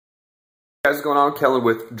Guys, what's going on? Kellen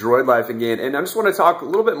with Droid Life again, and I just want to talk a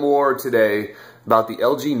little bit more today about the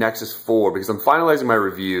LG Nexus 4 because I'm finalizing my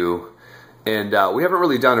review, and we haven't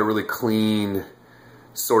really done a really clean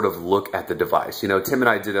sort of look at the device. You know, Tim and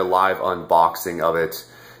I did a live unboxing of it,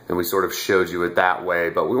 and we sort of showed you it that way,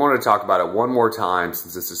 but we wanted to talk about it one more time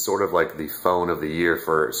since this is sort of like the phone of the year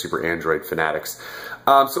for Super Android fanatics.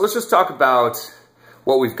 So let's just talk about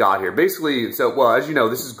what we've got here. Basically, well, as you know,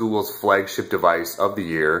 this is Google's flagship device of the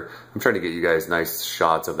year. I'm trying to get you guys nice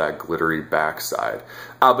shots of that glittery backside.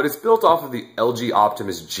 But it's built off of the LG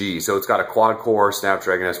Optimus G. So it's got a quad-core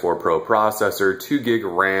Snapdragon S4 Pro processor, 2 gig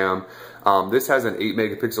RAM. This has an 8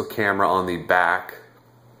 megapixel camera on the back.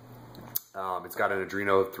 It's got an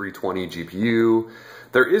Adreno 320 GPU.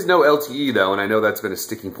 There is no LTE though, and I know that's been a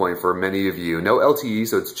sticking point for many of you. No LTE,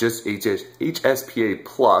 so it's just HSPA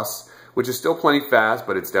Plus, which is still plenty fast,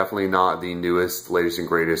 but it's definitely not the newest, latest, and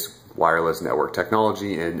greatest wireless network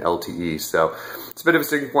technology in LTE. So it's a bit of a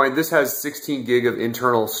sticking point. This has 16 gig of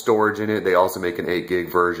internal storage in it. They also make an 8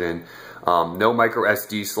 gig version. No micro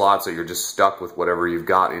SD slot, so you're just stuck with whatever you've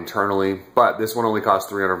got internally. But this one only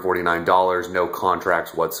costs $349, no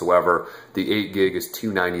contracts whatsoever. The 8 gig is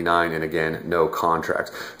 $299, and again, no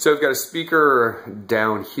contracts. So we've got a speaker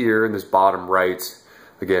down here in this bottom right.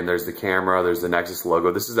 Again, there's the camera, there's the Nexus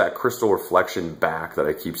logo. This is that crystal reflection back that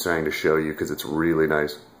I keep trying to show you because it's really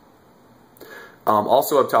nice.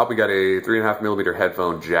 Also up top, we got a 3.5 millimeter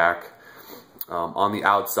headphone jack. On the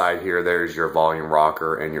outside here, there's your volume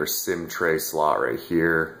rocker and your SIM tray slot right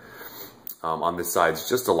here. On this side, it's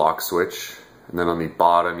just a lock switch. And then on the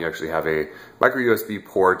bottom, you actually have a micro USB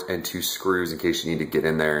port and 2 screws in case you need to get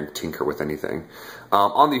in there and tinker with anything.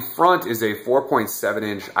 On the front is a 4.7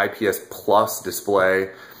 inch IPS Plus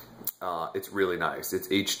display. It's really nice. It's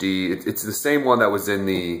HD. It's the same one that was in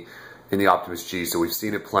the Optimus G, so we've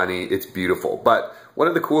seen it plenty. It's beautiful. But one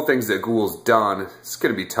of the cool things that Google's done, it's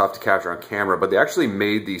going to be tough to capture on camera, but they actually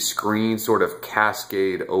made the screen sort of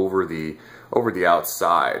cascade over the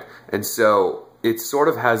outside. And so it sort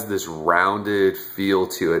of has this rounded feel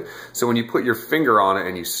to it. So when you put your finger on it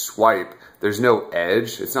and you swipe, there's no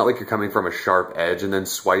edge. It's not like you're coming from a sharp edge and then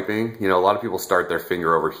swiping. You know, a lot of people start their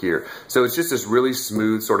finger over here. So it's just this really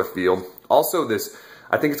smooth sort of feel. Also this,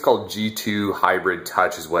 I think it's called G2 Hybrid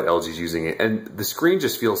Touch is what LG's using it. And the screen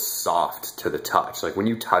just feels soft to the touch. Like when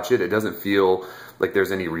you touch it, it doesn't feel like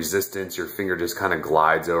there's any resistance. Your finger just kind of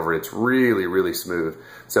glides over it. It's really, really smooth.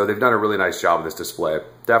 So they've done a really nice job of this display.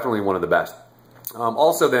 Definitely one of the best.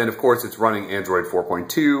 Also then, of course, it's running Android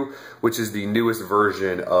 4.2, which is the newest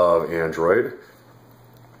version of Android.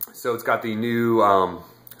 So it's got the new,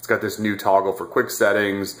 it's got this new toggle for quick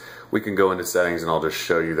settings. We can go into settings and I'll just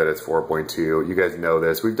show you that it's 4.2. You guys know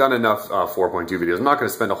this. We've done enough 4.2 videos. I'm not going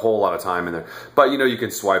to spend a whole lot of time in there, but you know, you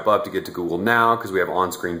can swipe up to get to Google Now because we have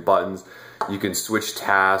on-screen buttons. You can switch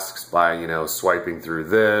tasks by, you know, swiping through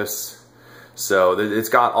this. So it's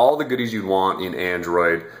got all the goodies you'd want in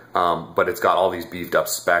Android, but it's got all these beefed up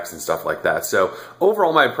specs and stuff like that. So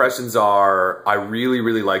overall, my impressions are I really,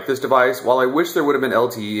 really like this device. While I wish there would have been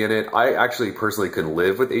LTE in it, I actually personally can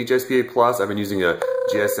live with HSPA Plus. I've been using a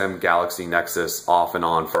GSM Galaxy Nexus off and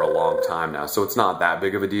on for a long time now, so it's not that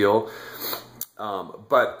big of a deal.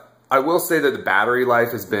 But I will say that the battery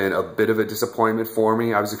life has been a bit of a disappointment for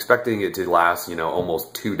me. I was expecting it to last, you know,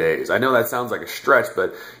 almost 2 days. I know that sounds like a stretch,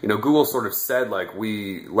 but, you know, Google sort of said, like,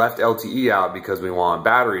 we left LTE out because we want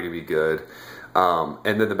battery to be good.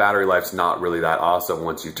 And then the battery life's not really that awesome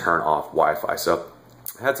once you turn off Wi-Fi. So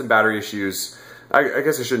I had some battery issues. I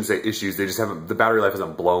guess I shouldn't say issues. They just haven't, the battery life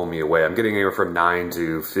hasn't blown me away. I'm getting anywhere from 9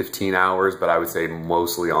 to 15 hours, but I would say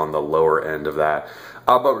mostly on the lower end of that.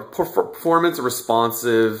 But performance,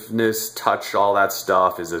 responsiveness, touch, all that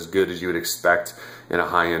stuff is as good as you would expect in a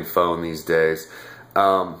high-end phone these days.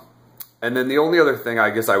 And then the only other thing I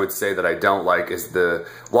guess I would say that I don't like is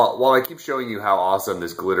while I keep showing you how awesome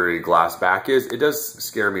this glittery glass back is, it does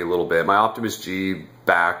scare me a little bit. My Optimus G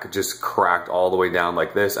back just cracked all the way down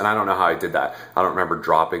like this, and I don't know how I did that. I don't remember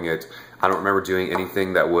dropping it. I don't remember doing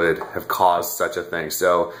anything that would have caused such a thing.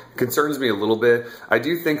 So it concerns me a little bit. I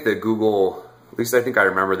do think that Google, at least I think I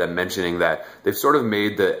remember them mentioning that they've sort of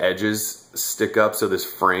made the edges stick up, so this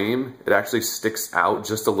frame, it actually sticks out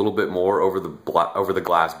just a little bit more over the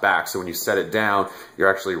glass back. So when you set it down, you're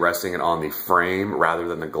actually resting it on the frame rather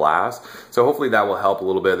than the glass. So hopefully that will help a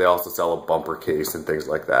little bit. They also sell a bumper case and things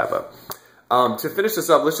like that. But to finish this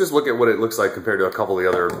up, let's just look at what it looks like compared to a couple of the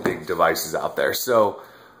other big devices out there. So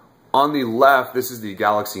on the left, this is the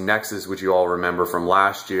Galaxy Nexus, which you all remember from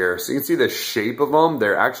last year. So you can see the shape of them.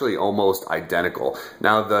 They're actually almost identical.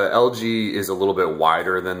 Now, the LG is a little bit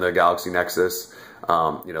wider than the Galaxy Nexus.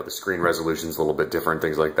 You know, the screen resolution is a little bit different,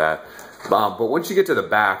 things like that. But once you get to the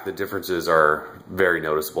back, the differences are very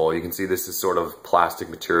noticeable. You can see this is sort of plastic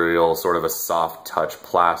material, sort of a soft touch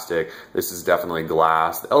plastic. This is definitely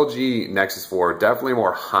glass. The LG Nexus 4, definitely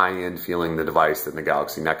more high-end feeling the device than the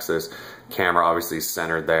Galaxy Nexus. Camera obviously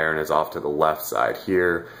centered there and is off to the left side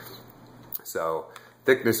here. So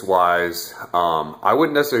thickness-wise, I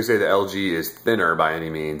wouldn't necessarily say the LG is thinner by any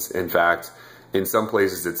means. In fact, in some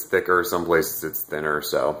places it's thicker, some places it's thinner,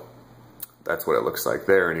 so that's what it looks like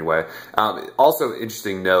there anyway. Also,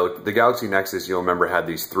 interesting note, the Galaxy Nexus, you'll remember, had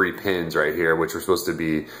these 3 pins right here, which were supposed to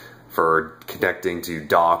be for connecting to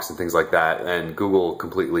docks and things like that, and Google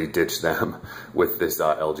completely ditched them with this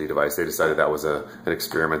LG device. They decided that was an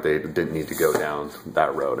experiment. They didn't need to go down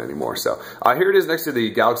that road anymore. So here it is next to the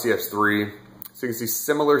Galaxy S3. So you can see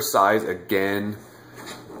similar size again.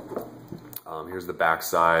 Here's the back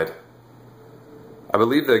side. I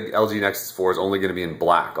believe the LG Nexus 4 is only going to be in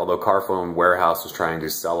black, although Carphone Warehouse was trying to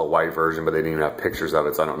sell a white version, but they didn't even have pictures of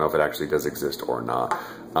it, so I don't know if it actually does exist or not.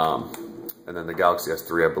 And then the Galaxy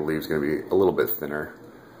S3, I believe, is going to be a little bit thinner.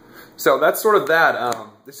 So that's sort of that.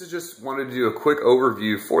 This is just wanted to do a quick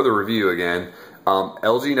overview for the review again.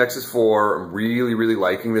 LG Nexus 4, I'm really, really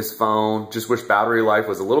liking this phone. Just wish battery life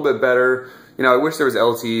was a little bit better. You know, I wish there was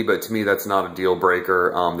LTE, but to me that's not a deal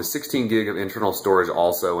breaker. The 16 gig of internal storage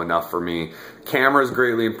also enough for me. Camera's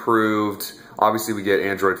greatly improved. Obviously we get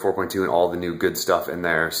Android 4.2 and all the new good stuff in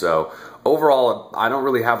there. So overall, I don't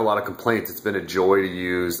really have a lot of complaints. It's been a joy to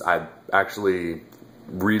use. I actually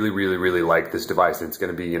really like this device. It's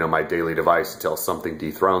going to be, you know, my daily device until something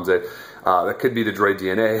dethrones it. That could be the Droid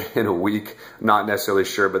DNA in a week. Not necessarily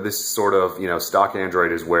sure, but this sort of, you know, stock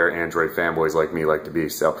Android is where Android fanboys like me like to be.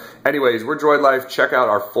 So anyways, we're Droid Life. Check out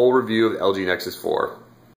our full review of the LG Nexus 4.